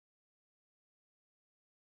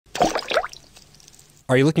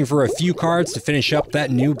Are you looking for a few cards to finish up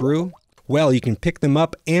that new brew? Well, you can pick them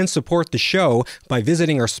up and support the show by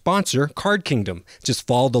visiting our sponsor, Card Kingdom. Just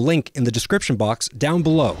follow the link in the description box down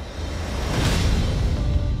below.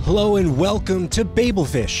 Hello and welcome to Babel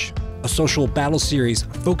Fish, a social battle series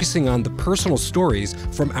focusing on the personal stories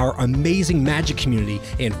from our amazing Magic community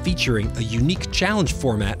and featuring a unique challenge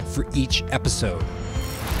format for each episode.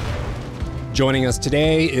 Joining us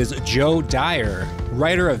today is Joe Dyer,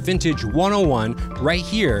 writer of Vintage 101 right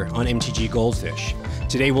here on MTG Goldfish.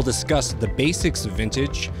 Today we'll discuss the basics of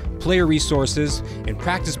Vintage, player resources, and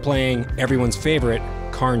practice playing everyone's favorite,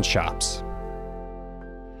 Carn Shops.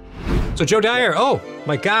 So Joe Dyer, oh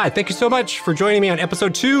my God, thank you so much for joining me on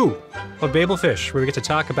episode 2 of Babel Fish, where we get to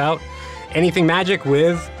talk about anything Magic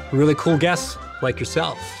with really cool guests like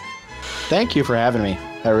yourself. Thank you for having me.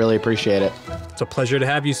 I really appreciate it. It's a pleasure to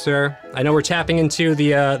have you, sir. I know we're tapping into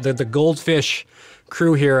the Goldfish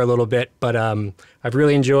crew here a little bit, but I've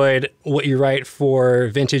really enjoyed what you write for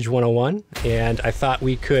Vintage 101, and I thought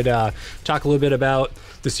we could talk a little bit about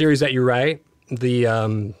the series that you write,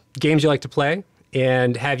 the games you like to play,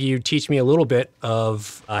 and have you teach me a little bit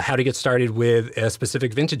of how to get started with a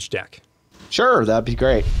specific Vintage deck. Sure, that'd be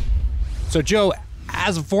great. So Joe,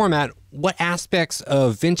 as a format, what aspects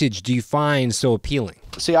of Vintage do you find so appealing?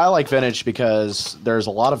 See, I like Vintage because there's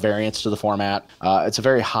a lot of variance to the format. It's a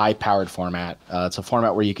very high-powered format. It's a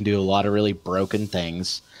format where you can do a lot of really broken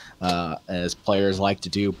things, as players like to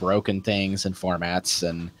do broken things in formats,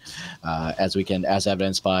 and as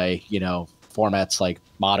evidenced by, formats like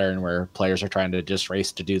Modern, where players are trying to just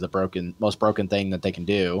race to do the most broken thing that they can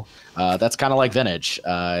do. That's kind of like Vintage.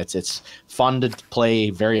 It's fun to play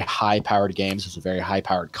very high-powered games with very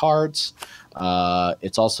high-powered cards.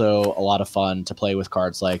 It's also a lot of fun to play with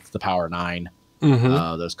cards like the Power 9.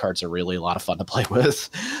 Mm-hmm. Those cards are really a lot of fun to play with.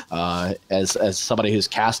 As somebody who's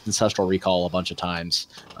cast Ancestral Recall a bunch of times,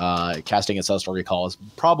 casting Ancestral Recall is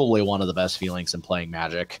probably one of the best feelings in playing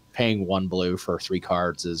Magic. Paying 1 blue for 3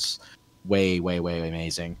 cards is way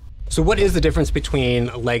amazing. So what is the difference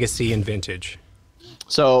between Legacy and Vintage?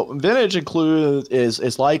 So Vintage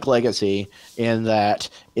is like Legacy in that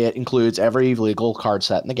it includes every legal card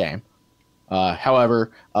set in the game.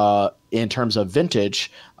 However, in terms of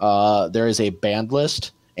Vintage, there is a banned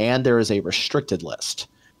list and there is a restricted list.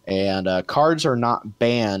 And cards are not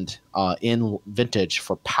banned in Vintage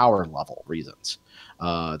for power level reasons.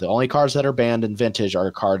 The only cards that are banned in Vintage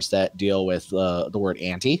are cards that deal with the word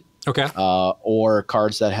anti. Okay. Or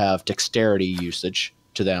cards that have dexterity usage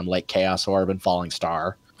to them, like Chaos Orb and Falling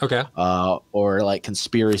Star. Okay. Or like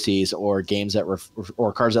conspiracies, or games that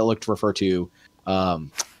or cards that look to refer to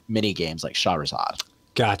mini games like Shahrazad.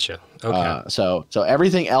 Gotcha. Okay. So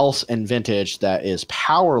everything else in Vintage that is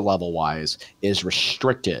power level wise is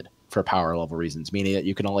restricted for power level reasons, meaning that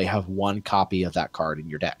you can only have 1 copy of that card in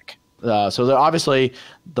your deck. So obviously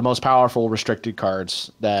the most powerful restricted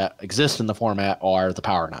cards that exist in the format are the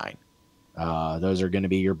Power 9. Those are going to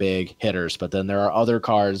be your big hitters, but then there are other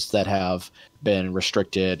cards that have been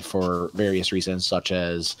restricted for various reasons, such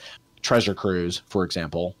as Treasure Cruise, for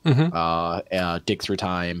example. Mm-hmm. Dig Through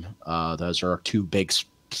Time. Those are 2 big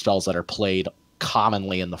spells that are played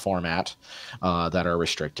commonly in the format that are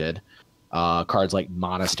restricted. Cards like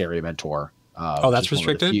Monastery Mentor. That's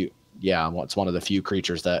restricted? Yeah, it's one of the few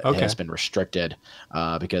creatures that has been restricted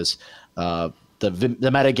because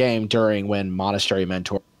the meta game during when Monastery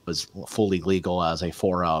Mentor was fully legal as a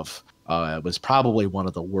 4-of was probably one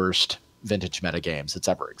of the worst Vintage meta games that's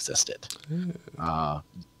ever existed.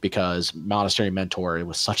 Because Monastery Mentor, it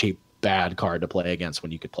was such a bad card to play against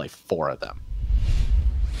when you could play 4 of them.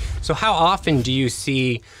 So how often do you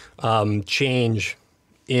see change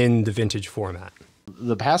in the Vintage format?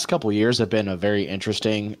 The past couple of years have been a very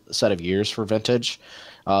interesting set of years for Vintage.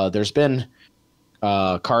 There's been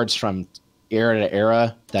cards from era to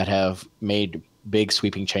era that have made big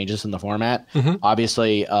sweeping changes in the format. Mm-hmm.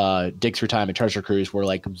 Obviously, Dig Through Time and Treasure Cruise were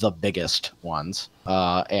like the biggest ones.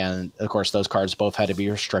 And of course, those cards both had to be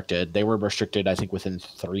restricted. They were restricted, I think, within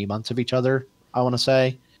 3 months of each other, I want to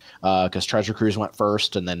say, because Treasure Cruise went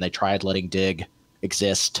first, and then they tried letting Dig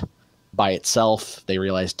exist by itself. They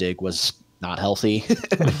realized Dig was not healthy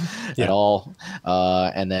at all.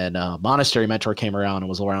 And then Monastery Mentor came around and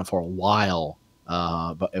was around for a while,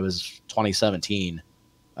 but it was 2017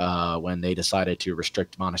 when they decided to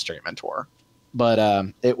restrict Monastery Mentor.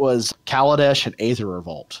 But it was Kaladesh and Aether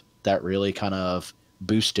Revolt that really kind of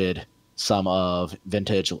boosted some of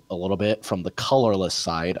Vintage a little bit from the colorless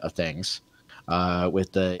side of things,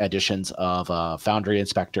 with the additions of Foundry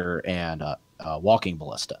Inspector and Walking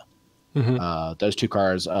Ballista. Mm-hmm. Those 2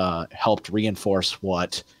 cards helped reinforce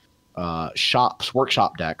what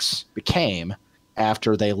workshop decks became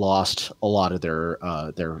after they lost a lot of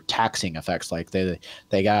their taxing effects. Like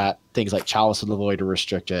they got things like Chalice of the Void were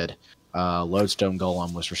restricted, Lodestone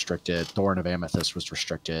Golem was restricted, Thorn of Amethyst was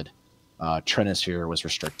restricted, Trinisphere was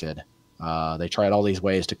restricted. They tried all these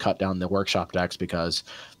ways to cut down the workshop decks because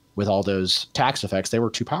with all those tax effects, they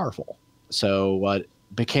were too powerful. So what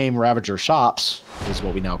became Ravager Shops is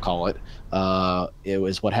what we now call it. It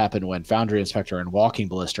was what happened when Foundry Inspector and Walking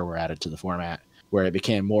Ballista were added to the format, where it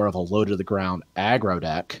became more of a low-to-the-ground aggro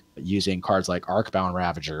deck using cards like Arcbound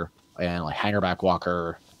Ravager and like Hangerback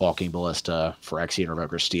Walker, Walking Ballista, Phyrexian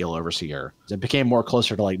Revoker, Steel Overseer. It became more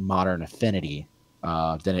closer to like Modern Affinity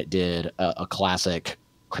than it did a classic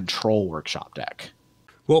control workshop deck.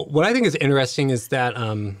 Well, what I think is interesting is that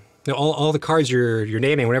all the cards you're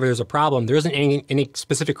naming, whenever there's a problem, there isn't any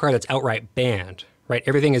specific card that's outright banned, right?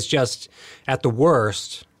 Everything is just, at the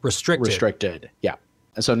worst, restricted. Restricted, yeah.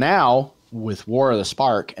 And so now, with War of the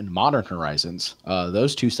Spark and Modern Horizons,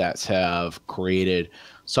 those two sets have created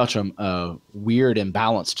such a weird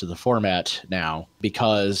imbalance to the format now,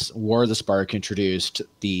 because War of the Spark introduced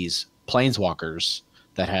these planeswalkers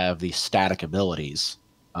that have these static abilities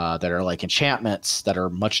that are like enchantments that are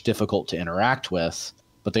much difficult to interact with,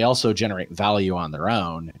 but they also generate value on their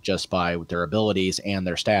own just by their abilities and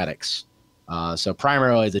their statics. So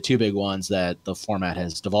primarily the two big ones that the format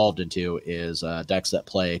has devolved into is decks that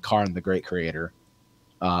play Karn the Great Creator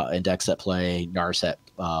and decks that play Narset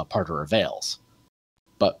Parter of Veils.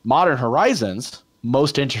 But Modern Horizons,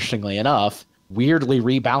 most interestingly enough, weirdly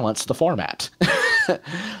rebalanced the format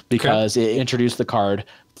because it introduced the card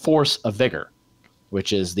Force of Vigor,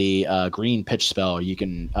 which is the green pitch spell. You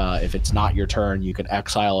can, if it's not your turn, you can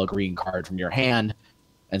exile a green card from your hand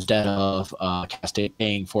instead of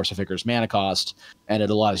casting Force of Vigor's mana cost, and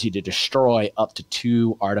it allows you to destroy up to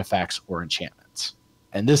 2 artifacts or enchantments.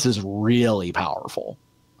 And this is really powerful.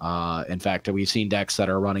 In fact, we've seen decks that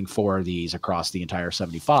are running 4 of these across the entire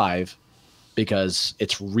 75 because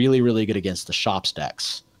it's really, really good against the shops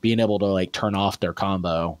decks. Being able to like turn off their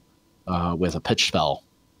combo with a pitch spell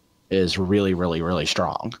is really, really, really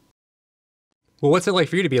strong. Well, what's it like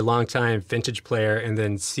for you to be a longtime Vintage player and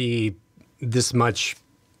then see this much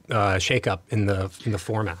shakeup in the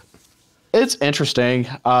format? It's interesting.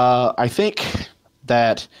 I think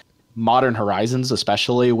that Modern Horizons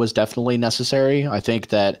especially was definitely necessary. I think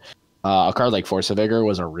that a card like Force of Vigor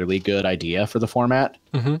was a really good idea for the format.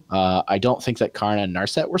 I don't think that Karn and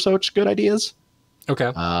Narset were such good ideas.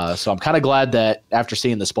 Okay. So I'm kind of glad that after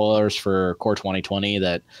seeing the spoilers for Core 2020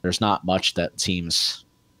 that there's not much that seems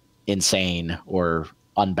insane or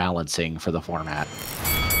unbalancing for the format.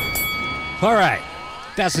 All right.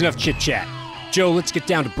 That's enough chit-chat. Joe, let's get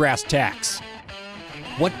down to brass tacks.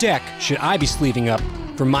 What deck should I be sleeving up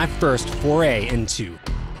for my first foray into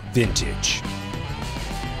Vintage?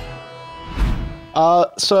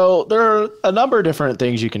 So there are a number of different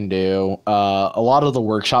things you can do. A lot of the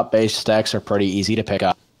workshop-based decks are pretty easy to pick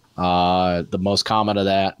up. The most common of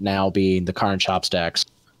that now being the Karn Shops decks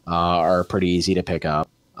are pretty easy to pick up.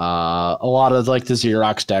 A lot of like the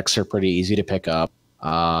Xerox decks are pretty easy to pick up.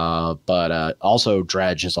 But also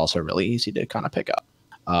Dredge is also really easy to kind of pick up.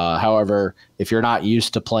 However, if you're not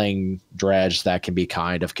used to playing Dredge, that can be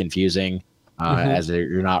kind of confusing, as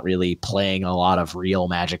you're not really playing a lot of real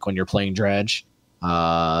Magic when you're playing Dredge.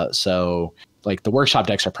 So like the workshop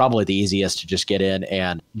decks are probably the easiest to just get in,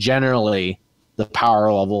 and generally the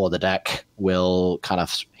power level of the deck will kind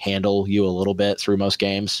of handle you a little bit through most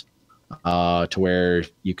games, to where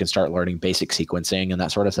you can start learning basic sequencing and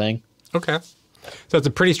that sort of thing. Okay. So it's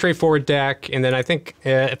a pretty straightforward deck, and then I think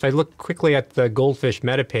if I look quickly at the Goldfish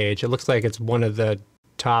meta page, it looks like it's one of the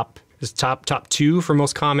top 2 for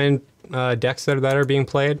most common decks that are being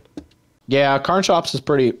played. Yeah, Karn Shops has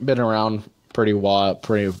been around pretty while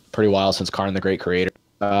since Karn the Great Creator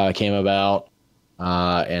came about,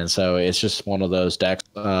 and so it's just one of those decks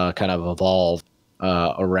kind of evolved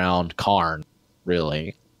around Karn,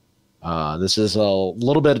 really. This is a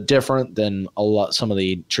little bit different than some of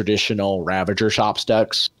the traditional Ravager Shops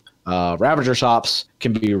decks. Ravager Shops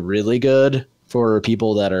can be really good for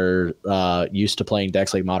people that are used to playing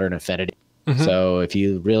decks like Modern Affinity. So if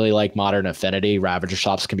you really like Modern Affinity, Ravager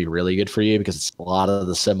Shops can be really good for you because it's a lot of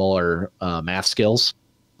the similar math skills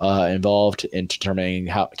involved in determining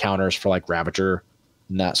how counters for like Ravager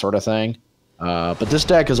and that sort of thing. But this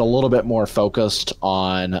deck is a little bit more focused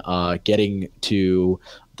on getting to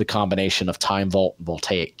the combination of Time Vault and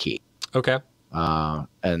Voltaic Key. Okay.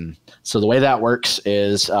 And so the way that works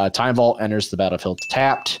is Time Vault enters the battlefield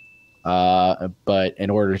tapped, but in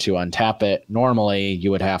order to untap it, normally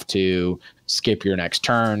you would have to skip your next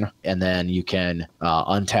turn, and then you can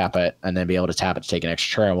untap it and then be able to tap it to take an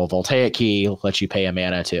extra turn. Well, Voltaic Key lets you pay a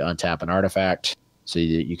mana to untap an artifact, so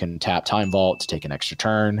you can tap Time Vault to take an extra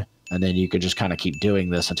turn, and then you could just kind of keep doing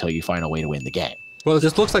this until you find a way to win the game. Well,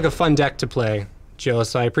 this looks like a fun deck to play, Joe,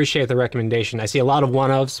 so I appreciate the recommendation. I see a lot of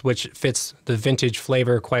one-ofs, which fits the vintage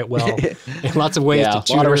flavor quite well in lots of ways. Yeah,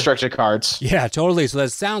 a lot of restricted cards. Yeah, totally. So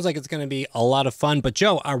that sounds like it's going to be a lot of fun. But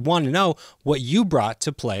Joe, I want to know what you brought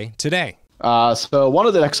to play today. So one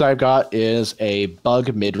of the decks I've got is a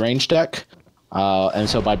bug mid-range deck. And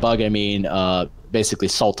so by bug, I mean basically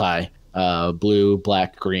Sultai, blue,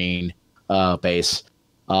 black, green base.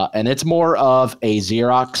 And it's more of a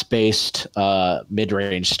Xerox-based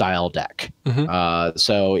mid-range style deck.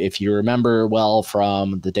 So if you remember well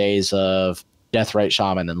from the days of Deathrite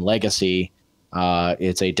Shaman and Legacy,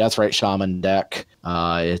 it's a Deathrite Shaman deck.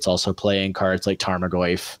 It's also playing cards like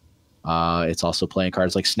Tarmogoyf. It's also playing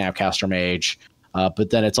cards like Snapcaster Mage.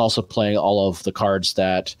 But then it's also playing all of the cards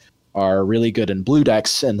that are really good in blue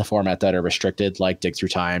decks in the format that are restricted, like Dig Through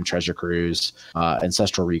Time, Treasure Cruise,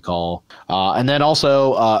 Ancestral Recall, and then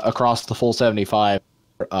also across the full 75,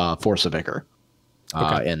 Force of Vigor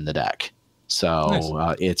in the deck. So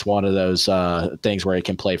nice. It's one of those things where it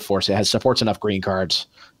can play Force. It supports enough green cards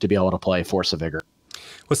to be able to play Force of Vigor.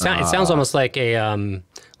 Well, it sounds almost like a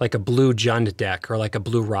blue Jund deck or like a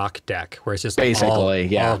blue Rock deck, where it's just like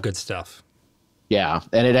basically all good stuff. Yeah,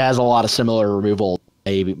 and it has a lot of similar removal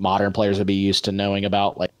maybe modern players would be used to knowing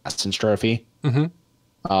about, like Aston's Trophy.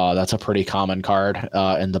 That's a pretty common card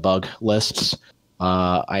in the bug lists.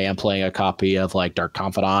 I am playing a copy of like Dark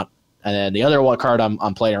Confidant, and then the other card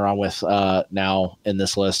I'm playing around with now in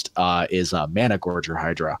this list is Mana Gorger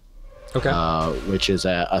Hydra. Which is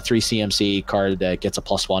a 3 CMC card that gets a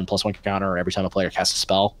 +1/+1 counter every time a player casts a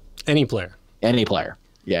spell. Any player,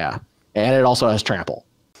 yeah, and it also has trample.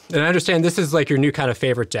 And I understand this is like your new kind of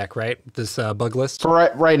favorite deck, right? This bug list?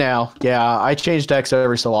 For right now, yeah. I change decks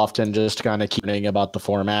every so often just to kind of keep learning about the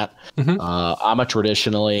format. I'm a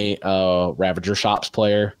traditionally Ravager Shops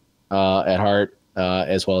player at heart,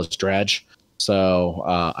 as well as Dredge. So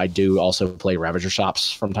I do also play Ravager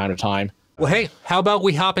Shops from time to time. Well, hey, how about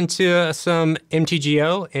we hop into some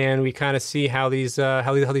MTGO and we kind of see how these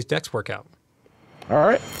decks work out? All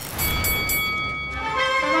right.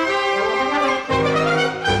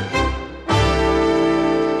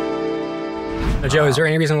 Joe, is there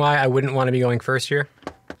any reason why I wouldn't want to be going first here?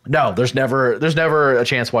 No, there's never a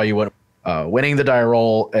chance why you wouldn't. Winning the die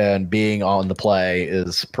roll and being on the play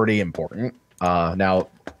is pretty important. Now,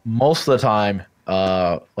 most of the time,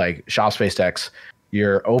 like shop space decks,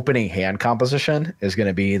 your opening hand composition is going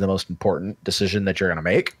to be the most important decision that you're going to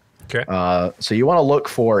make. Okay. So you want to look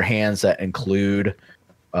for hands that include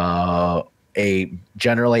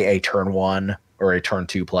generally a turn 1 or a turn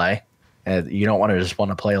 2 play. And you don't want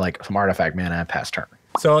to play like some artifact mana and pass turn.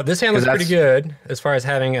 So this hand looks pretty good as far as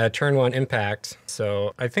having a turn 1 impact.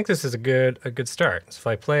 So I think this is a good start. So if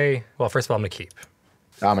I play, well, first of all, I'm gonna keep.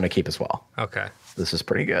 I'm gonna keep as well. Okay. This is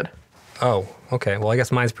pretty good. Oh, okay. Well, I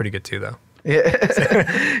guess mine's pretty good too, though.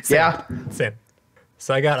 Yeah. Same.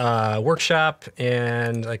 So I got Workshop,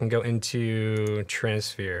 and I can go into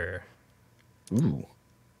Transfer. Ooh,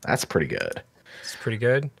 that's pretty good. It's pretty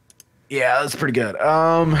good. Yeah, that's pretty good.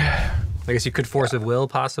 I guess you could Force of Will,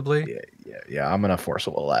 possibly. Yeah. I'm gonna Force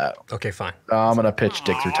of Will that. Okay, fine. I'm gonna pitch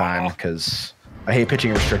Dig Through Time because I hate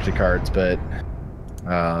pitching restricted cards, but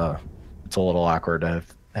it's a little awkward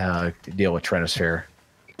to deal with Trinisphere.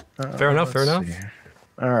 Fair enough.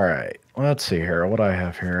 All right, let's see here. What do I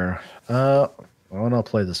have here? I want to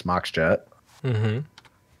play this Mox Jet. And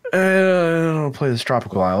I'll play this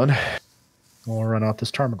Tropical Island. We'll run out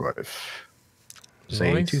this Tarmogoyf.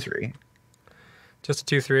 Say 2/3. Just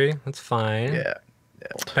a 2/3. That's fine. Yeah.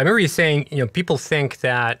 I remember you saying, people think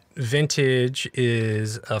that Vintage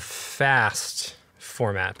is a fast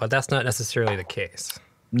format, but that's not necessarily the case.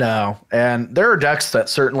 No, and there are decks that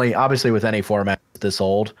certainly, obviously, with any format this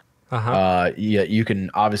old, you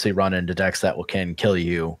can obviously run into decks that can kill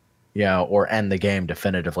you, or end the game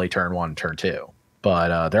definitively turn 1, turn 2.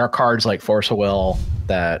 But there are cards like Force of Will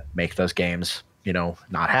that make those games,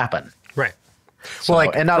 not happen. Right. So,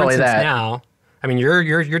 well, and not only that, now, I mean,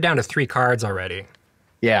 you're down to 3 cards already.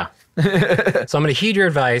 Yeah. So I'm going to heed your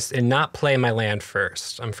advice and not play my land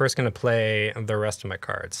first. I'm first going to play the rest of my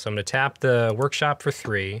cards. So I'm going to tap the Workshop for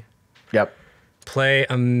 3. Yep. Play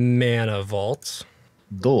a Mana Vault.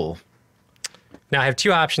 Duel. Now I have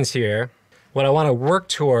 2 options here. What I want to work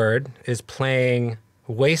toward is playing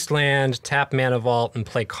Wasteland, tap Mana Vault, and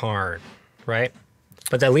play Karn, right?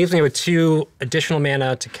 But that leaves me with 2 additional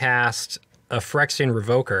mana to cast a Phyrexian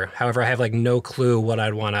Revoker. However, I have like no clue what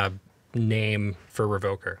I'd want to name for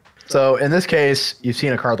Revoker? So in this case, you've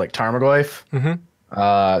seen a card like Tarmogoyf.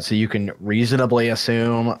 Mm-hmm. So you can reasonably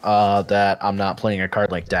assume that I'm not playing a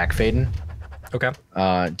card like Dak Faden. Okay.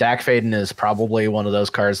 Dak Faden is probably one of those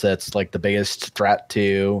cards that's like the biggest threat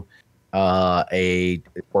to a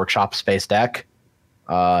workshop space deck.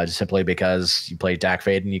 Just simply because you play Dak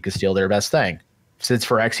Faden, you can steal their best thing. Since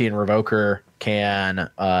Phyrexian Revoker can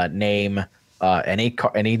name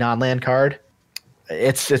any non-land card,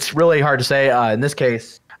 it's really hard to say. In this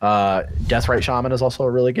case, Deathrite Shaman is also a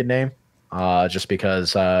really good name. Just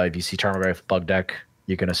because if you see Tarmogoyf bug deck,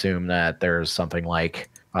 you can assume that there's something like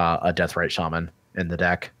a Deathrite Shaman in the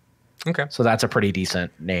deck. Okay. So that's a pretty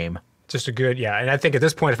decent name. Just a good, yeah. And I think at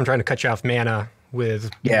this point, if I'm trying to cut you off mana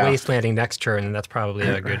with Wastelanding next turn, then that's probably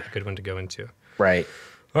a good one to go into. Right.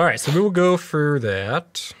 All right, so we will go for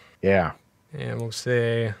that. Yeah. And we'll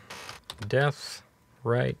say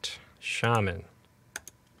Deathrite Shaman.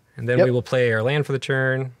 And then we will play our land for the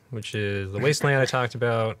turn, which is the Wasteland I talked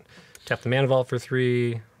about. Tap the Mana Vault for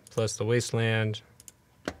 3, plus the Wasteland,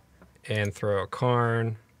 and throw a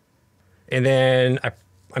Karn. And then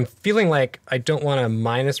I'm feeling like I don't want a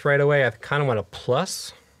minus right away. I kind of want a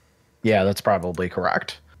plus. Yeah, that's probably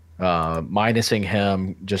correct. Minusing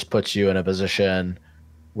him just puts you in a position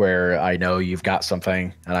where I know you've got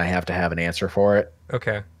something and I have to have an answer for it.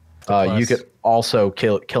 Okay. You could also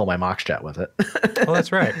kill my Mox Jet with it. Oh,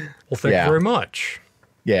 that's right. Well, thank you very much.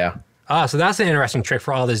 Yeah. Ah, so that's an interesting trick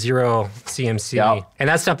for all the 0 CMC. Yep. And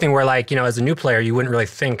that's something where, like, you know, as a new player, you wouldn't really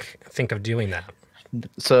think of doing that.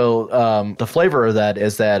 So the flavor of that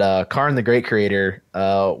is that Karn the Great Creator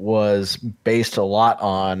was based a lot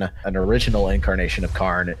on an original incarnation of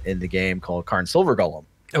Karn in the game called Karn Silver Golem.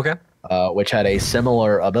 Okay. Which had a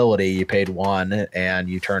similar ability. You paid 1 and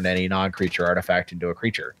you turned any non-creature artifact into a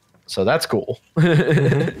creature. So that's cool. All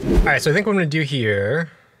right, so I think what I'm going to do here,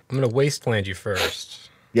 I'm going to Wasteland you first.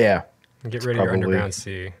 Yeah. And get rid of your Underground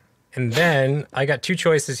Sea. And then I got 2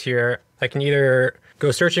 choices here. I can either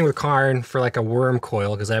go searching with Karn for like a Worm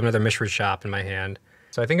Coil, because I have another Mishra's Shop in my hand.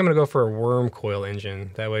 So I think I'm going to go for a Worm Coil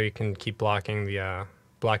engine. That way we can keep blocking the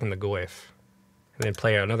Goyf. And then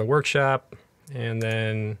play another Workshop, and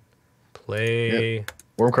then play... Yep.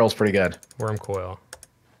 Worm Coil's pretty good. Worm Coil.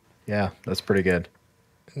 Yeah, that's pretty good.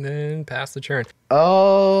 And then pass the turn.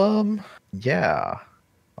 Yeah.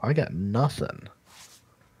 I got nothing.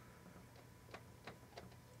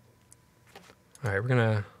 All right, we're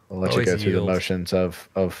gonna. I'll let you go through the motions of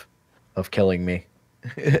killing me.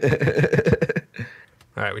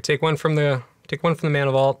 All right, we take one from the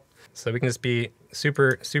Mana Vault, so we can just be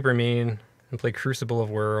super mean and play Crucible of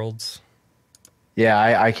Worlds. Yeah,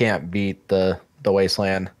 I can't beat the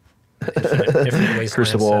Wasteland. Infinite Wasteland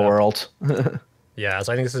Crucible of Worlds. Yeah,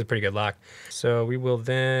 so I think this is a pretty good lock. So we will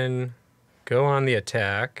then go on the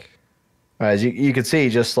attack. As you can see,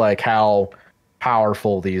 just like how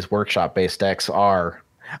powerful these workshop-based decks are.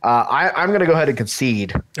 I'm going to go ahead and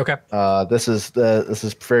concede. Okay. This is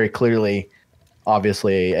very clearly,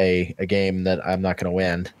 obviously, a game that I'm not going to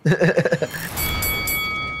win.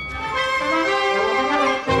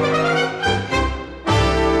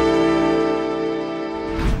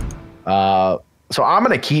 So I'm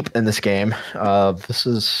going to keep in this game. This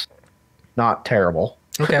is not terrible.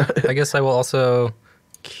 Okay. I guess I will also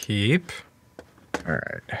keep. All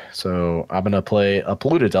right. So I'm going to play a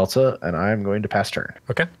Polluted Delta, and I'm going to pass turn.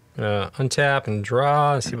 Okay. Untap and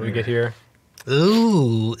draw and see what we get here.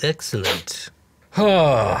 Ooh, excellent.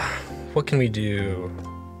 Oh, what can we do?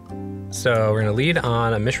 So we're going to lead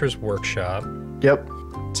on a Mishra's Workshop. Yep.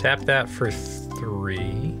 Tap that for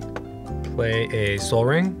 3. Play a Soul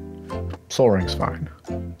Ring. Soul Ring's fine.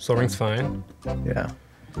 Soul Ring's fine. Yeah.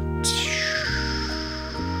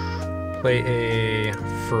 Play a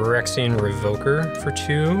Phyrexian Revoker for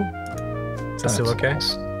 2. Is that still okay?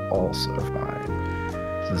 Also fine.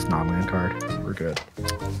 This is non-land card. We're good.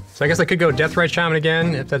 So I guess I could go Deathrite Shaman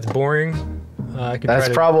again if that's boring. That's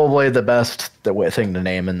probably the best thing to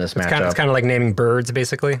name in this matchup. It's kind of like naming birds,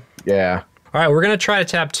 basically. Yeah. All right, we're going to try to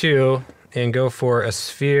tap 2 and go for a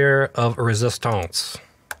Sphere of Resistance.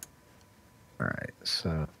 All right, so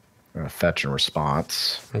I'm going to fetch and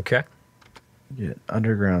response. Okay. Get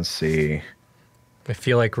Underground Sea. I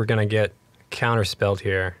feel like we're going to get counterspelled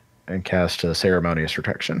here. And cast a Ceremonious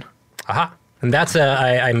Protection. Aha. And that's,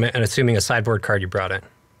 I'm assuming, a sideboard card you brought in.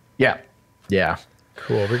 Yeah. Yeah.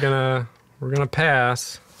 Cool. We're gonna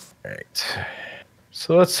pass. All right.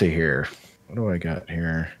 So let's see here. What do I got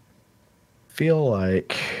here? Feel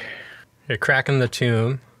like... You're cracking the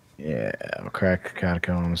tomb. Yeah, I'll crack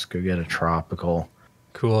Catacombs, go get a Tropical.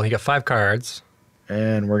 Cool, you got 5 cards.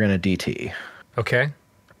 And we're going to DT. Okay.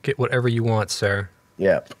 Get whatever you want, sir.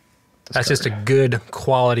 Yep. That's just a good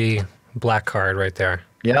quality black card right there.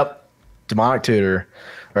 Yep. Demonic Tutor,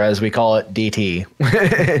 or as we call it, DT.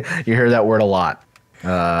 You hear that word a lot.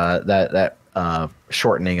 That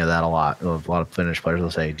shortening of that a lot. A lot of Finnish players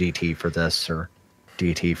will say DT for this or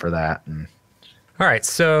DT for that. And all right,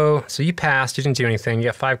 so you passed. You didn't do anything. You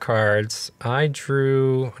got 5 cards. I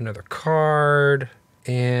drew another card,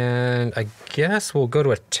 and I guess we'll go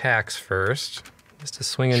to attacks first, just to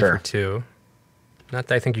swing in for 2. Not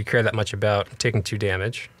that I think you care that much about taking 2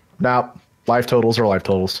 damage. Now, life totals are life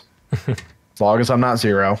totals. As long as I'm not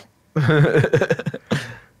 0. All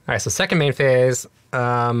right, so second main phase.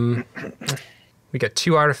 We got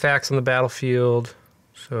 2 artifacts on the battlefield.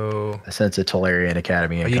 So I sense a Tolarian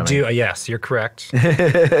Academy incoming. you do? Yes, you're correct.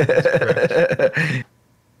 Correct.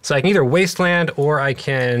 So I can either Wasteland or I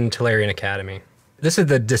can Tolarian Academy. This is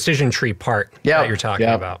the decision tree part that you're talking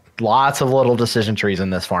about. Lots of little decision trees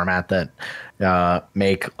in this format that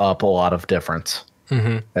make up a lot of difference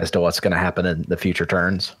as to what's going to happen in the future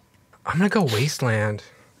turns. I'm going to go Wasteland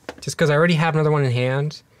just because I already have another one in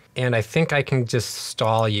hand, and I think I can just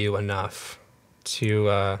stall you enough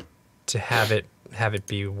to have it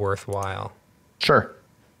be worthwhile. Sure.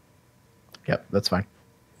 Yep, that's fine.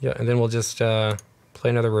 Yeah, and then we'll just play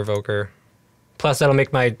another Revoker. Plus, that'll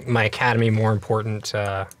make my Academy more important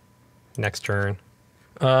next turn.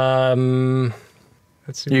 Let's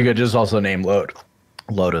see. You could just also name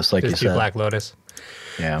Lotus, like just you do said. Black Lotus.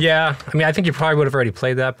 Yeah. Yeah, I mean, I think you probably would have already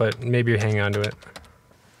played that, but maybe you're hanging on to it.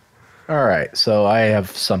 All right, so I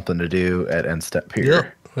have something to do at end step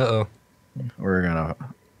here. Yep. Uh-oh. We're going to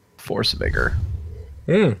Force Vigor.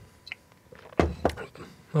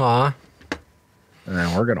 Aw. And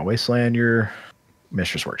then we're going to Wasteland your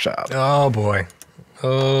Mistress Workshop. Oh, boy.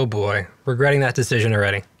 Oh, boy. Regretting that decision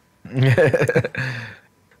already. Well,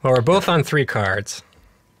 we're both on 3 cards.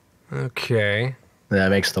 Okay. That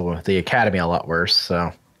makes the Academy a lot worse,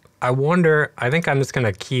 so. I wonder, I think I'm just going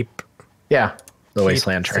to keep the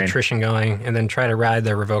Wasteland train. attrition going and then try to ride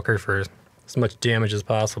the Revoker for as much damage as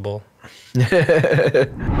possible. All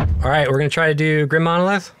right, we're going to try to do Grim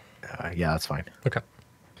Monolith? Yeah, that's fine. Okay.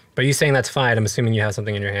 But you saying that's fine, I'm assuming you have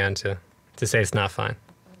something in your hand to say it's not fine.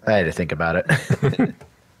 I had to think about it. All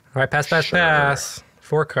right, pass.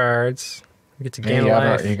 4 cards. We get to gain a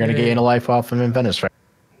life. You're going to gain a life off of Inventus, right?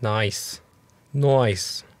 Nice. All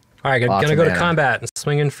right, gonna go to combat and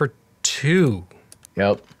swing in for 2.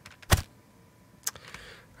 Yep. All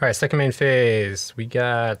right, second main phase. We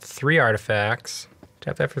got 3 artifacts.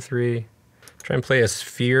 Tap that for 3. Try and play a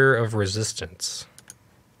Sphere of Resistance.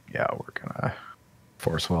 Yeah, we're going to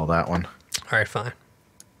Force Will that one. All right, fine.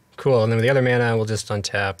 Cool, and then with the other mana, we'll just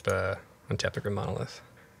untap the Grim Monolith.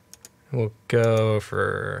 We'll go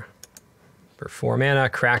for 4 mana,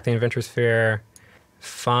 crack the Inventor's Sphere,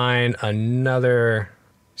 find another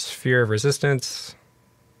Sphere of Resistance,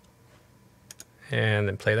 and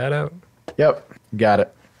then play that out. Yep, got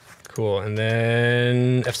it. Cool, and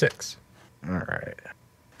then F6. All right.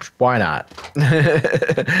 Why not?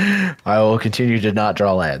 I will continue to not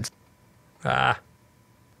draw lands. Ah.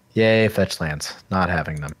 Yay, fetch lands. Not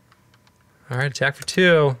having them. All right, attack for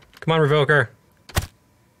 2. Come on, Revoker.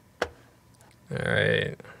 All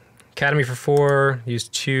right. Academy for 4. Use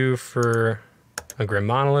 2 for a Grim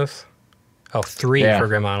Monolith. Oh, 3 for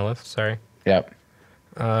Grim Monolith. Sorry. Yep.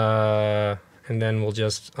 And then we'll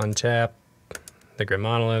just untap the Grim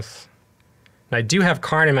Monolith. And I do have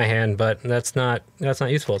Karn in my hand, but that's not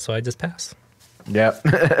useful, so I just pass. Yep.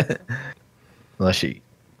 Unless you.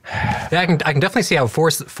 Yeah, I can definitely see how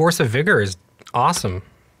Force of Vigor is awesome.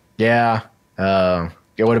 Yeah.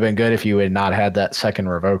 It would have been good if you had not had that second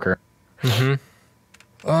Revoker. Mm-hmm.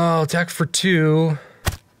 Oh, attack for 2.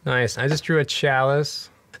 Nice. I just drew a Chalice.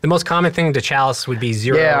 The most common thing to Chalice would be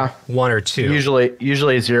 0, 1, or 2.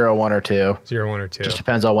 Usually 0, 1, or 2. 0, 1, or 2. Just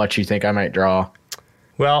depends on what you think I might draw.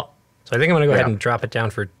 Well, so I think I'm going to go ahead and drop it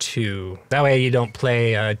down for 2. That way you don't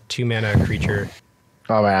play a 2-mana creature.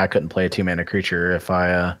 Oh, man, I couldn't play a 2-mana creature if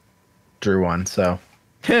I drew one, so.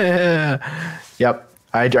 Yep.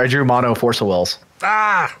 I drew mono Force of Wills.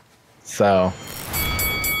 Ah! So.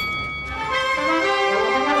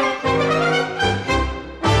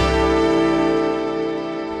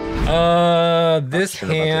 This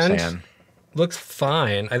hand looks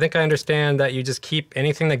fine. I think I understand that you just keep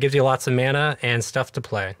anything that gives you lots of mana and stuff to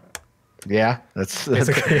play. Yeah, that's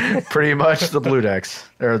pretty much the blue decks,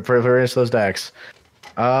 or pretty much those decks.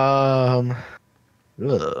 Ugh.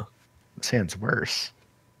 This hand's worse.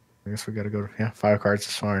 I guess we gotta go. 5 cards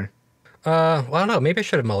is fine. Well, I don't know. Maybe I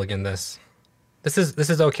should have mulliganed this. This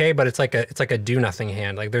is okay, but it's like a do nothing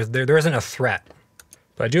hand. Like there isn't a threat.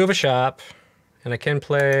 But I do have a shop, and I can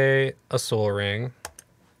play a Soul Ring.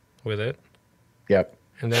 with it. Yep.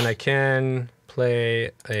 And then I can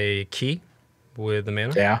play a key with the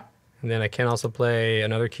mana. Yeah. And then I can also play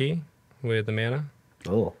another key with the mana.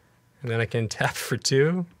 Oh. And then I can tap for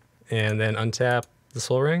 2 and then untap the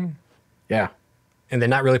Soul Ring. Yeah. And then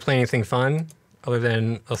not really play anything fun other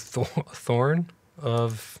than a thorn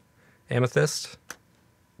of Amethyst.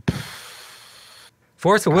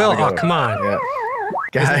 Force of Will? Oh, come on. Yeah.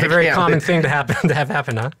 This is a very common thing to have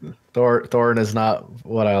happen, huh? Thorn is not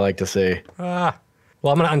what I like to see. Well,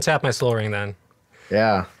 I'm going to untap my Soul Ring then.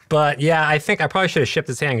 Yeah. But yeah, I think I probably should have shipped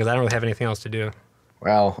this hand because I don't really have anything else to do.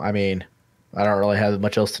 Well, I mean, I don't really have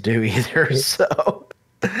much else to do either, so.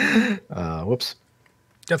 Whoops.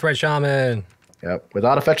 Deathrite Shaman. Yep.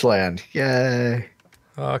 Without a fetch land. Yay.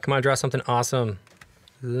 Oh, come on, draw something awesome.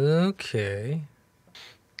 Okay.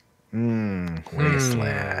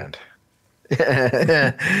 Wasteland.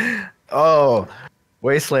 Oh,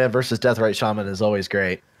 Wasteland versus Deathrite Shaman is always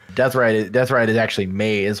great. Deathrite is actually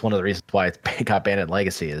is one of the reasons why it got banned in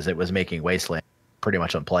Legacy is it was making Wasteland pretty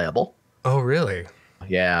much unplayable. Oh, really?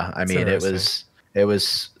 Yeah, I mean it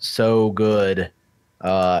was so good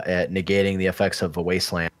at negating the effects of a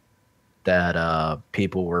Wasteland that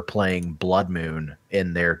people were playing Blood Moon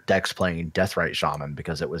in their decks playing Deathrite Shaman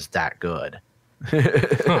because it was that good.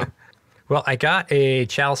 Huh. Well, I got a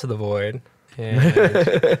Chalice of the Void, and I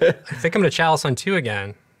think I'm going to Chalice on 2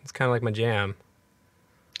 again. It's kind of like my jam.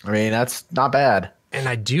 I mean, that's not bad. And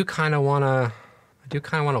I do kind of want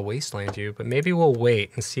to Wasteland you, but maybe we'll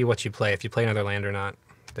wait and see what you play. If you play another land or not,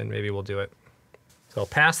 then maybe we'll do it. So I'll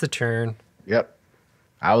pass the turn. Yep.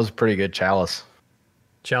 That was a pretty good Chalice.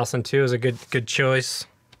 Chalice on 2 is a good choice.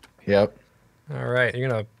 Yep. All right, you're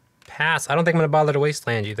going to pass. I don't think I'm going to bother to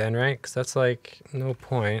Wasteland you then, right? Because that's like no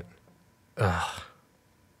point. Ugh.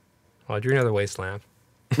 Well, I drew another Wasteland.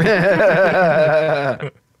 Now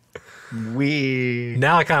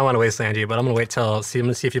I kind of want to Wasteland you, but I'm going to wait till I'm going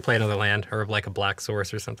to see if you play another land or like a black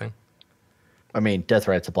source or something. I mean,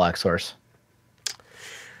 Deathrite's a black source.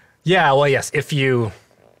 Yeah, well, yes. If you,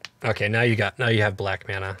 okay, now you have black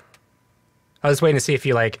mana. I was waiting to see if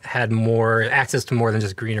you like had more access to more than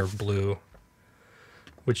just green or blue,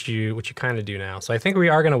 which you kind of do now. So I think we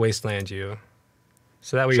are going to Wasteland you.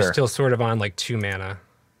 So that way you're still sort of on like 2 mana.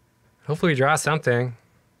 Hopefully we draw something.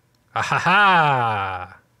 Ah ha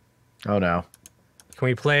ha! Oh no. Can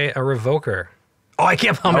we play a Revoker? Oh, I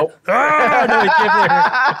can't pump it. Oh, no, I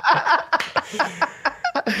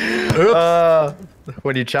can't play Oops.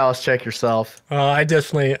 When you Chalice check yourself. Oh, I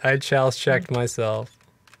Chalice checked myself.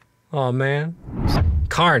 Oh man.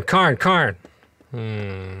 Karn.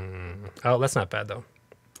 Oh, that's not bad though.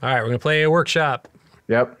 All right, we're gonna play a Workshop.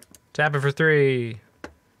 Yep. Tap it for 3.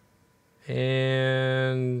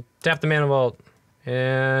 And tap the Mana Vault.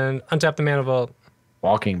 And untap the Mana Vault.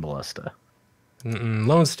 Walking Ballista.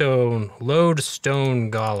 Lodestone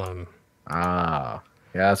Golem. Ah,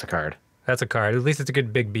 yeah, that's a card. That's a card. At least it's a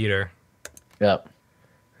good big beater. Yep.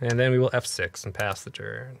 And then we will F6 and pass the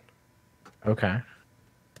turn. Okay.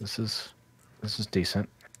 This is decent.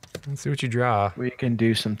 Let's see what you draw. We can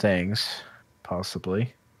do some things,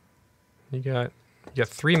 possibly. You got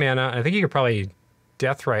 3 mana. I think you could probably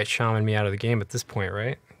Deathrite Shaman me out of the game at this point,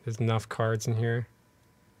 right? There's enough cards in here.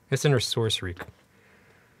 It's under sorcery.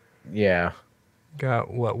 Yeah.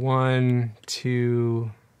 Got what? 1,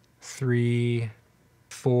 2, 3,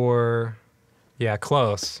 4. Yeah,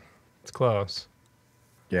 close. It's close.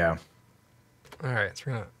 Yeah. All right, so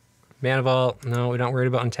we're gonna Mana Vault. No, we're not worried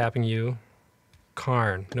about untapping you.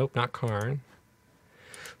 Karn. Nope, not Karn.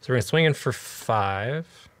 So we're gonna swing in for 5.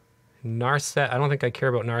 Narset. I don't think I care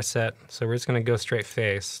about Narset, so we're just gonna go straight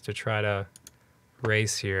face to try to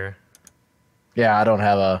race here. Yeah,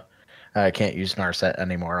 I can't use Narset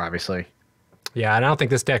anymore, obviously. Yeah, and I don't think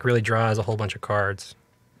this deck really draws a whole bunch of cards.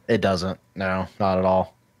 It doesn't. No, not at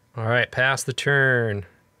all. All right, pass the turn.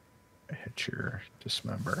 Hit your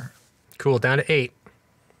Dismember. Cool, down to 8.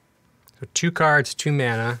 So 2 cards, 2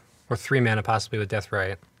 mana, or 3 mana possibly with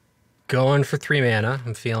Deathrite. Going for 3 mana,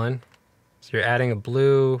 I'm feeling. So you're adding a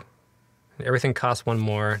blue. Everything costs 1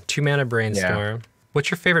 more. 2 mana Brainstorm. Yeah. What's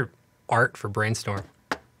your favorite art for Brainstorm?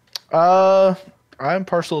 I'm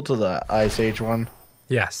partial to the Ice Age one.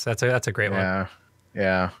 Yes, that's a great one.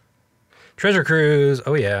 Yeah. Treasure Cruise.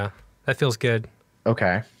 Oh yeah, that feels good.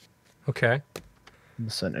 Okay.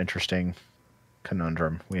 This is an interesting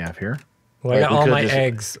conundrum we have here. Well, I got all my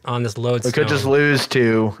eggs on this Lodestone. We could just lose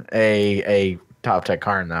to a top tech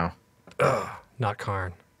Karn though. Ugh, not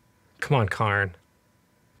Karn. Come on, Karn.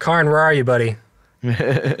 Karn, where are you, buddy? All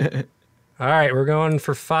right, we're going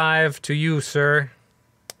for 5 to you, sir.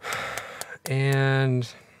 And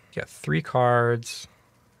you got 3 cards,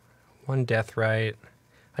 1 Deathrite.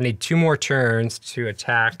 I need 2 more turns to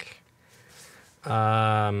attack.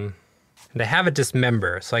 And I have a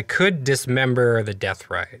dismember, so I could dismember the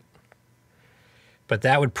Deathrite. But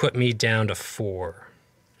that would put me down to 4.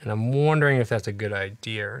 And I'm wondering if that's a good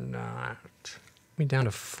idea or not. Put me down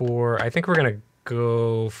to 4. I think we're going to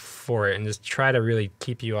go for it and just try to really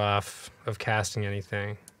keep you off of casting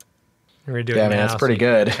anything. We're gonna do it now, man, that's pretty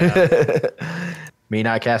good. Me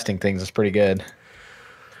not casting things is pretty good.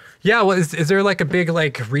 Yeah, well, is there like a big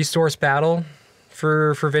like resource battle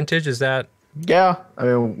for Vintage? Is that? Yeah, I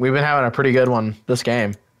mean, we've been having a pretty good one this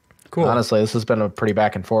game. Cool. Honestly, this has been a pretty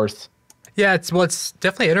back and forth. Yeah, it's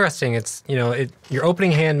definitely interesting. It's, you know, your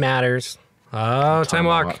opening hand matters. Oh, time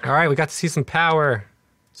walk. All right, we got to see some power,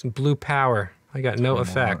 some blue power. I got no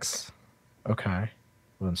effects. Okay.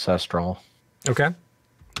 Ancestral. Okay.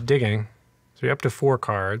 Digging. So you're up to 4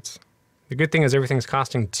 cards. The good thing is everything's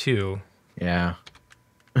costing 2. Yeah.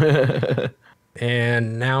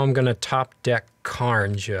 And now I'm gonna top deck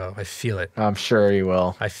Karn, Joe. I feel it. I'm sure you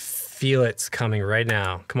will. I feel it's coming right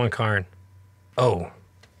now. Come on, Karn. Oh,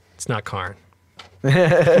 it's not Karn. Oh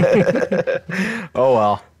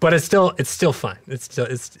well. But it's still fun. It's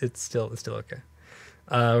still okay.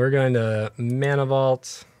 We're going to Mana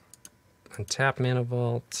Vault. Untap Mana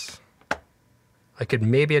Vault. I could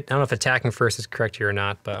maybe, I don't know if attacking first is correct here or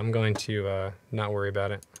not, but I'm going to not worry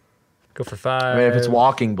about it. Go for 5. I mean, if it's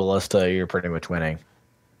walking ballista, you're pretty much winning.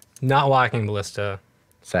 Not walking ballista.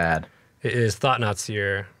 Sad. It is Thought-Knot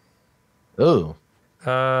Seer. Ooh.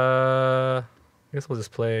 I guess we'll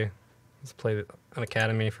just play. Let's play an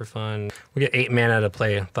Academy for fun. We get 8 mana to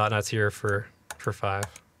play Thought-Knot Seer for 5.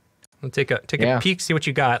 We'll take a peek, see what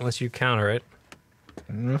you got, unless you counter it.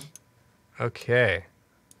 Mm-hmm. Okay.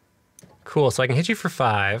 Cool. So I can hit you for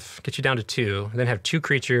 5, get you down to 2, then have 2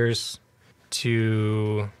 creatures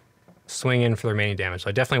to swing in for the remaining damage. So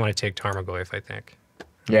I definitely want to take Tarmogoyf, I think.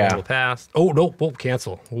 Yeah. We'll pass. Oh, no. Whoa,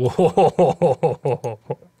 cancel. Whoa.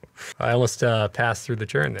 I almost passed through the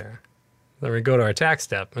turn there. Then we go to our attack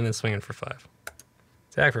step and then swing in for 5.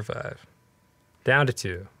 Attack for 5. Down to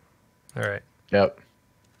 2. All right. Yep.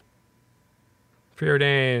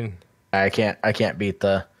 Preordain. I can't beat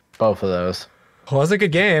both of those. Well, that's a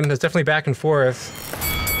good game. That's definitely back and forth.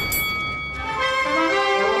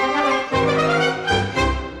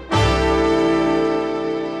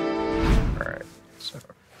 All right.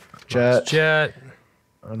 So, Jet.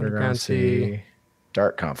 Underground Sea.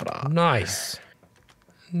 Dark Confidant. Nice.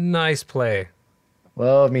 Nice play.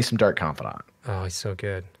 Love me some Dark Confidant. Oh, he's so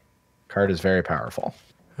good. Card is very powerful.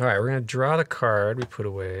 All right, we're going to draw the card we put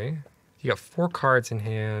away. You got 4 cards in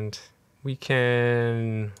hand. We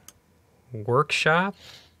can workshop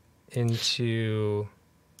into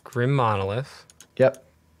Grim Monolith. Yep.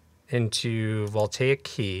 Into Voltaic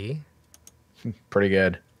Key. Pretty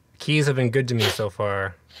good. Keys have been good to me so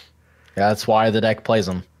far. Yeah, that's why the deck plays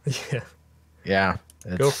them. Yeah. Yeah.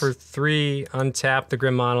 Go for 3, untap the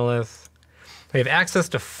Grim Monolith. We have access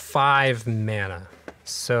to 5 mana.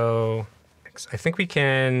 So I think we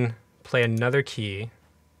can play another key.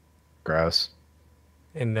 Gross.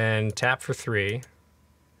 And then tap for 3.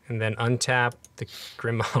 And then untap the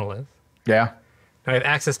Grim Monolith. Yeah. Now I have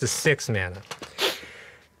access to 6 mana.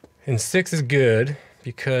 And 6 is good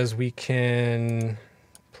because we can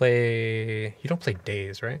play... You don't play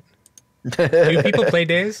Daze, right? Do people play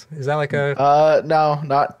Daze? Is that like a... No,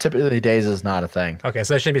 not typically. Daze is not a thing. Okay,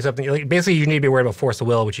 so that shouldn't be something... Like, basically, you need to be worried about Force of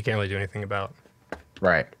Will, which you can't really do anything about.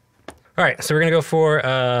 Right. All right, so we're going to go for,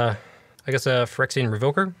 I guess, a Phyrexian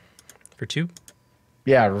Revoker for 2.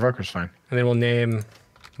 Yeah, Revoker's fine. And then we'll name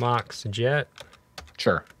Mox Jet.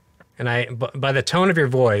 Sure. And by the tone of your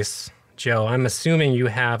voice, Joe, I'm assuming you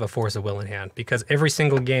have a Force of Will in hand, because every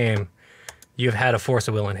single game you've had a Force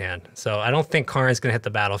of Will in hand. So I don't think Karn's going to hit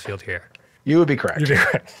the battlefield here. You would be correct. You'd be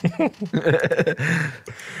correct.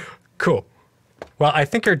 Cool. Well, I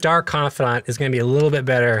think your Dark Confidant is going to be a little bit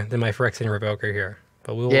better than my Phyrexian Revoker here,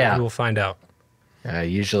 but we'll find out.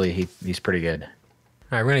 Usually he's pretty good. All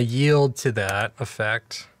right, we're going to yield to that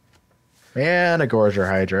effect. And a Gorger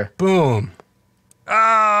Hydra. Boom.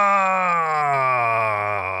 Ah,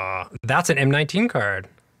 that's an M19 card.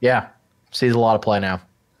 Yeah, sees a lot of play now.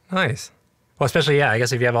 Nice. Well, especially, yeah, I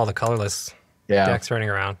guess if you have all the colorless decks running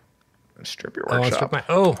around. Strip your workshop.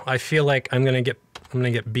 I feel like I'm gonna get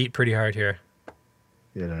beat pretty hard here.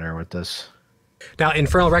 Get in there with this. Now,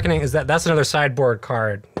 Infernal Reckoning, that's another sideboard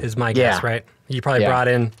card, is my guess, right? You probably brought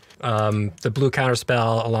in the blue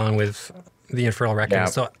counterspell along with the Infernal Reckoning.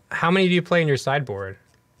 So how many do you play in your sideboard?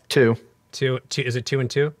 2. 2. Is it 2 and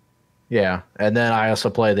 2? Yeah, and then I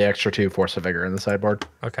also play the extra 2 Force of Vigor in the sideboard.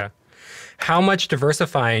 Okay. How much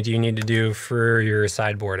diversifying do you need to do for your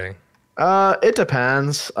sideboarding? It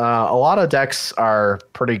depends. A lot of decks are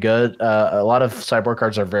pretty good. A lot of sideboard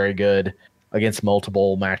cards are very good against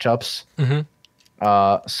multiple matchups.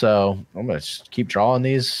 So I'm gonna just keep drawing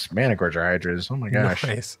these Mana Gorger Hydras. Oh my gosh.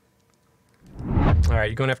 Nice. All right,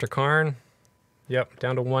 you going after Karn? Yep,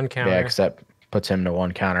 down to 1 counter. Yeah, except puts him to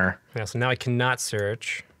 1 counter. Yeah, so now I cannot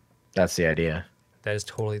search. That's the idea. That is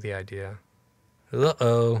totally the idea.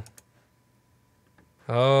 Uh-oh.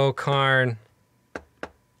 Oh, Karn.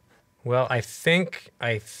 Well, I think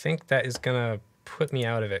that is gonna put me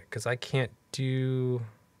out of it because I can't do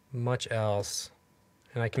much else,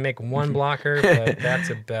 and I can make 1 blocker, but that's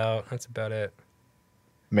about it.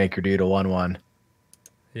 Make your dude a 1/1.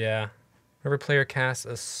 Yeah. Whenever player casts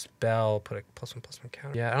a spell, put a +1/+1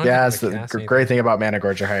 counter. Yeah, I don't Yeah, have it's to the cast great thing about Mana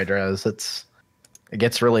Gorger Hydra is it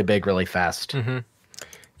gets really big really fast. Yeah,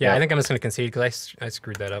 Yep. I think I'm just gonna concede because I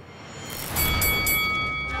screwed that up.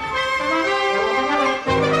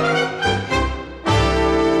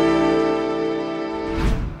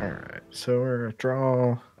 All right, so we're gonna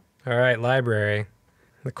draw. All right, library.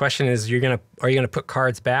 The question is, are you gonna put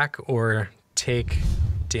cards back or take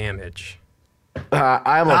damage?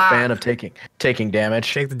 I'm a fan of taking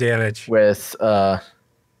damage Take the damage. with.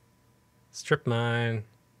 Strip mine.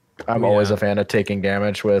 I'm always a fan of taking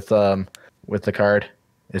damage with the card.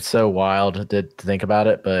 It's so wild to think about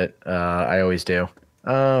it, but I always do.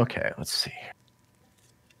 Okay, let's see.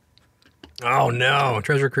 Oh no,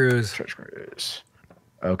 Treasure Cruise. Treasure Cruise.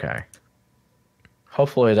 Okay.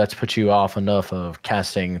 Hopefully that's put you off enough of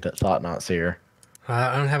casting the Thought Knot Seer.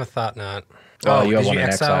 I don't have a Thought Knot. Oh, you have did one you in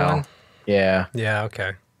exile. one? Yeah. Yeah,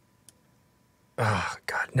 okay. Oh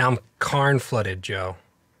god, now I'm Karn flooded, Joe.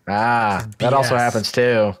 Ah, that also BS. happens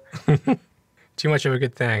too. Too much of a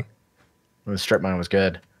good thing. The strip mine was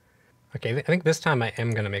good. Okay, I think this time I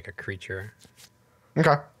am gonna make a creature.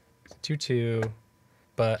 Okay. 2/2,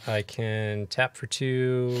 but I can tap for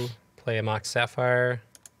 2, play a Mox Sapphire,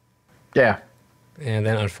 Yeah. and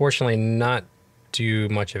then unfortunately not do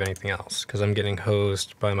much of anything else because I'm getting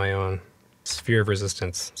hosed by my own Sphere of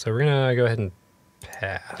Resistance. So we're gonna go ahead and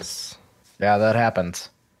pass. Yeah, that happens.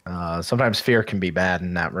 Sometimes fear can be bad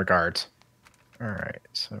in that regard. All right,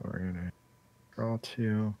 so we're gonna draw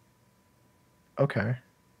 2. Okay.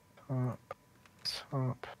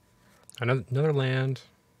 Top. Another land.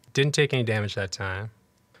 Didn't take any damage that time.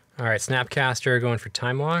 All right, Snapcaster going for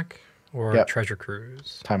Time Walk or Treasure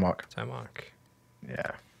Cruise? Time Walk. Time Walk.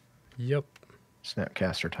 Yeah. Yep.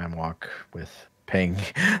 Snapcaster Time Walk with paying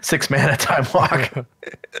 6 mana Time Walk.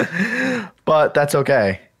 But that's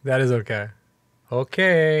okay. That is okay.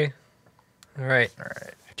 Okay. All right. All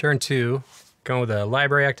right. Turn 2. Going with a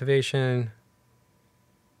library activation.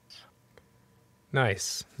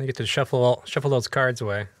 Nice. You get to shuffle those cards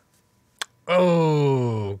away.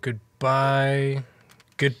 Oh, goodbye.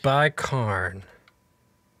 Goodbye, Karn.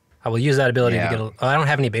 I will use that ability to get a... Oh, I don't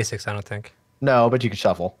have any basics, I don't think. No, but you can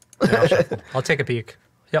shuffle. Yeah, I'll shuffle. I'll take a peek.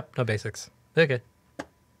 Yep, no basics. Okay.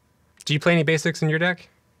 Do you play any basics in your deck?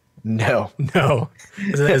 No. No.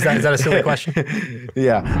 Is that a silly question?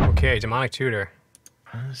 Yeah. Okay, Demonic Tutor.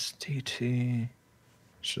 STT.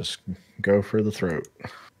 Let's just go for the throat.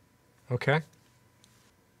 Okay.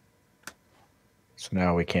 So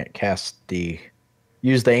now we can't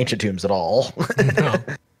use the Ancient Tombs at all. No.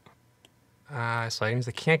 So items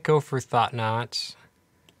that can't go for Thought Knot.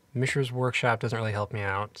 Mishra's Workshop doesn't really help me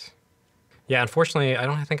out. Yeah, unfortunately, I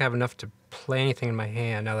don't think I have enough to play anything in my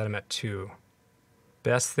hand now that I'm at 2.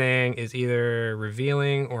 Best thing is either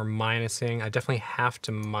revealing or minusing. I definitely have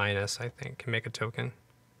to minus, I think, and make a token.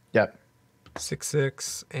 Yep.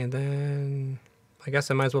 6/6, and then I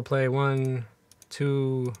guess I might as well play 1,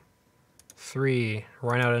 2, 3.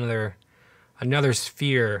 Run out another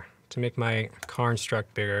sphere to make my Karn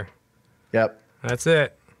struck bigger. Yep. That's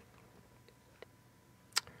it.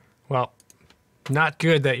 Well, not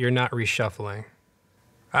good that you're not reshuffling.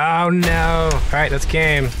 Oh no! All right, that's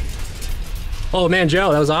game. Oh man,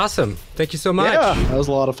 Joe, that was awesome. Thank you so much. Yeah, that was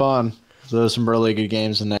a lot of fun. So there was some really good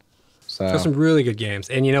games in there. So Those are some really good games.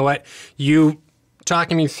 And you know what? You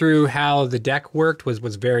talking me through how the deck worked was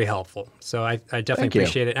very helpful. So I definitely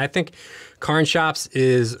appreciate it. And I think Karn Shops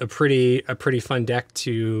is a pretty fun deck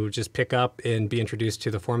to just pick up and be introduced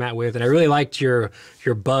to the format with. And I really liked your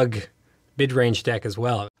bug mid-range deck as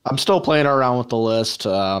well. I'm still playing around with the list.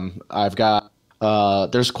 I've got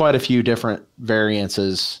there's quite a few different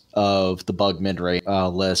variances of the bug mid-range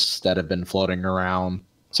lists that have been floating around.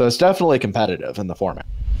 So it's definitely competitive in the format.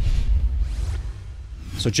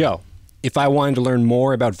 So Joe, if I wanted to learn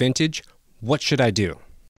more about Vintage, what should I do?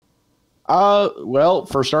 Well,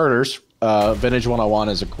 for starters, Vintage 101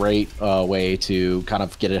 is a great way to kind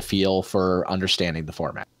of get a feel for understanding the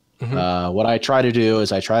format. What I try to do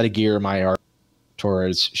is I try to gear my art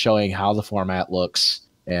towards showing how the format looks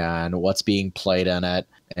and what's being played in it.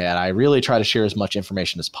 And I really try to share as much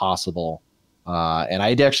information as possible. And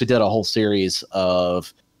I actually did a whole series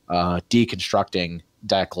of deconstructing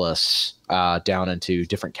deck lists down into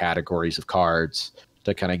different categories of cards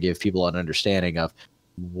to kind of give people an understanding of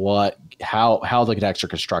how the decks are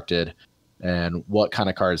constructed and what kind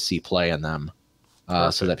of cards see play in them,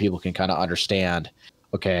 so that people can kind of understand,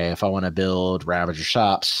 okay, if I want to build Ravager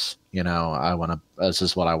shops, this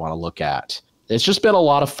is what I want to look at. It's just been a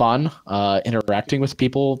lot of fun interacting with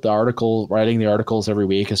people. Writing the articles every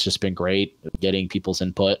week has just been great, getting people's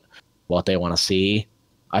input, what they want to see.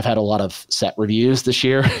 I've had a lot of set reviews this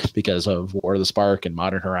year because of War of the Spark and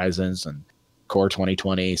Modern Horizons and Core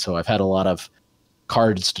 2020. So I've had a lot of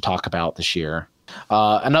cards to talk about this year.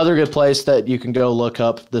 Another good place that you can go look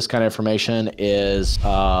up this kind of information is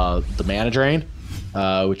the Mana Drain,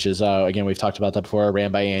 which is, again, we've talked about that before,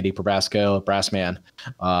 ran by Andy Probasco, Brassman.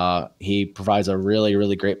 He provides a really,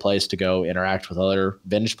 really great place to go interact with other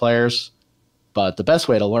Vintage players. But the best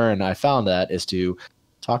way to learn, I found that, is to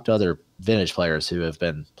talk to other Vintage players who have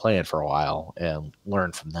been playing for a while and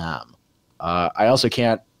learn from them. I also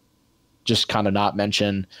can't just kind of not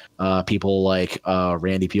mention people like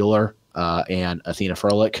Randy Bueller and Athena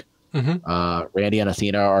Froelich. Randy and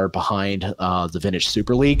Athena are behind the Vintage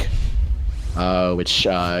Super League, which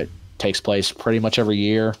takes place pretty much every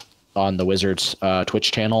year on the Wizards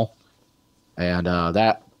Twitch channel. And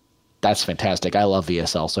that's fantastic. I love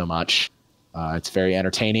VSL so much. It's very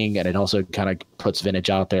entertaining, and it also kind of puts Vintage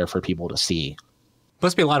out there for people to see.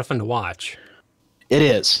 Must be a lot of fun to watch. It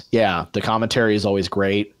is. Yeah. The commentary is always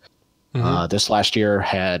great. This last year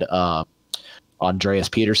had Andreas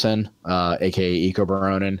Peterson, aka Eco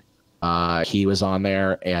Baronin. He was on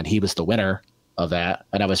there, and he was the winner of that,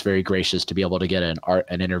 and I was very gracious to be able to get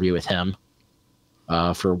an interview with him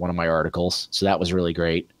for one of my articles. So that was really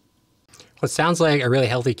great. Well, it sounds like a really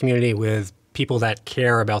healthy community with people that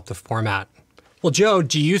care about the format. Well, Joe,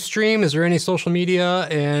 do you stream? Is there any social media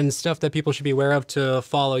and stuff that people should be aware of to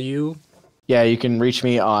follow you? Yeah, you can reach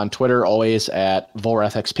me on Twitter always at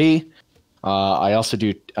VolrathXP. I also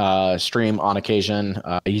do stream on occasion,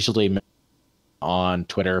 usually on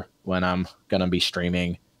Twitter when I'm going to be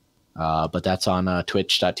streaming. But that's on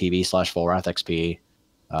twitch.tv/VolrathXP.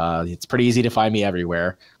 It's pretty easy to find me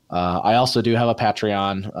everywhere. I also do have a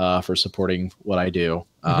Patreon for supporting what I do.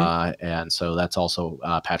 And so that's also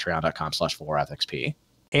patreon.com/VolrathXP.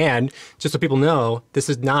 And just so people know, this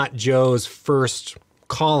is not Joe's first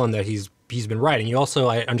column that he's been writing. You also,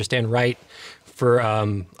 I understand, write for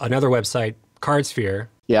another website, Cardsphere.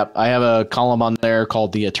 Yep, I have a column on there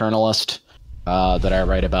called The Eternalist that I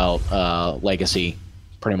write about Legacy,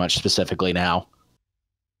 pretty much specifically now.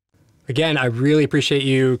 Again, I really appreciate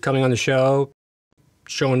you coming on the show,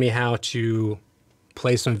 showing me how to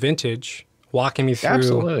play some Vintage, walking me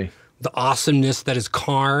through the awesomeness that is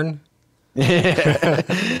Karn.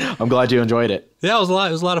 I'm glad you enjoyed it. Yeah, it was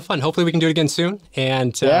a lot of fun. Hopefully we can do it again soon.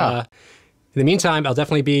 And in the meantime, I'll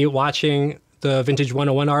definitely be watching the Vintage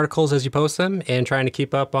 101 articles as you post them and trying to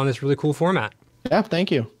keep up on this really cool format. Yeah,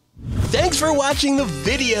 thank you. Thanks for watching the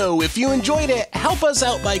video. If you enjoyed it, help us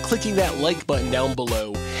out by clicking that like button down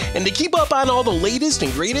below. And to keep up on all the latest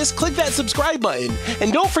and greatest, click that subscribe button.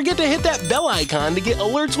 And don't forget to hit that bell icon to get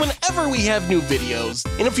alerts whenever we have new videos.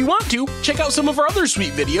 And if you want to, check out some of our other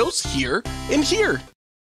sweet videos here and here.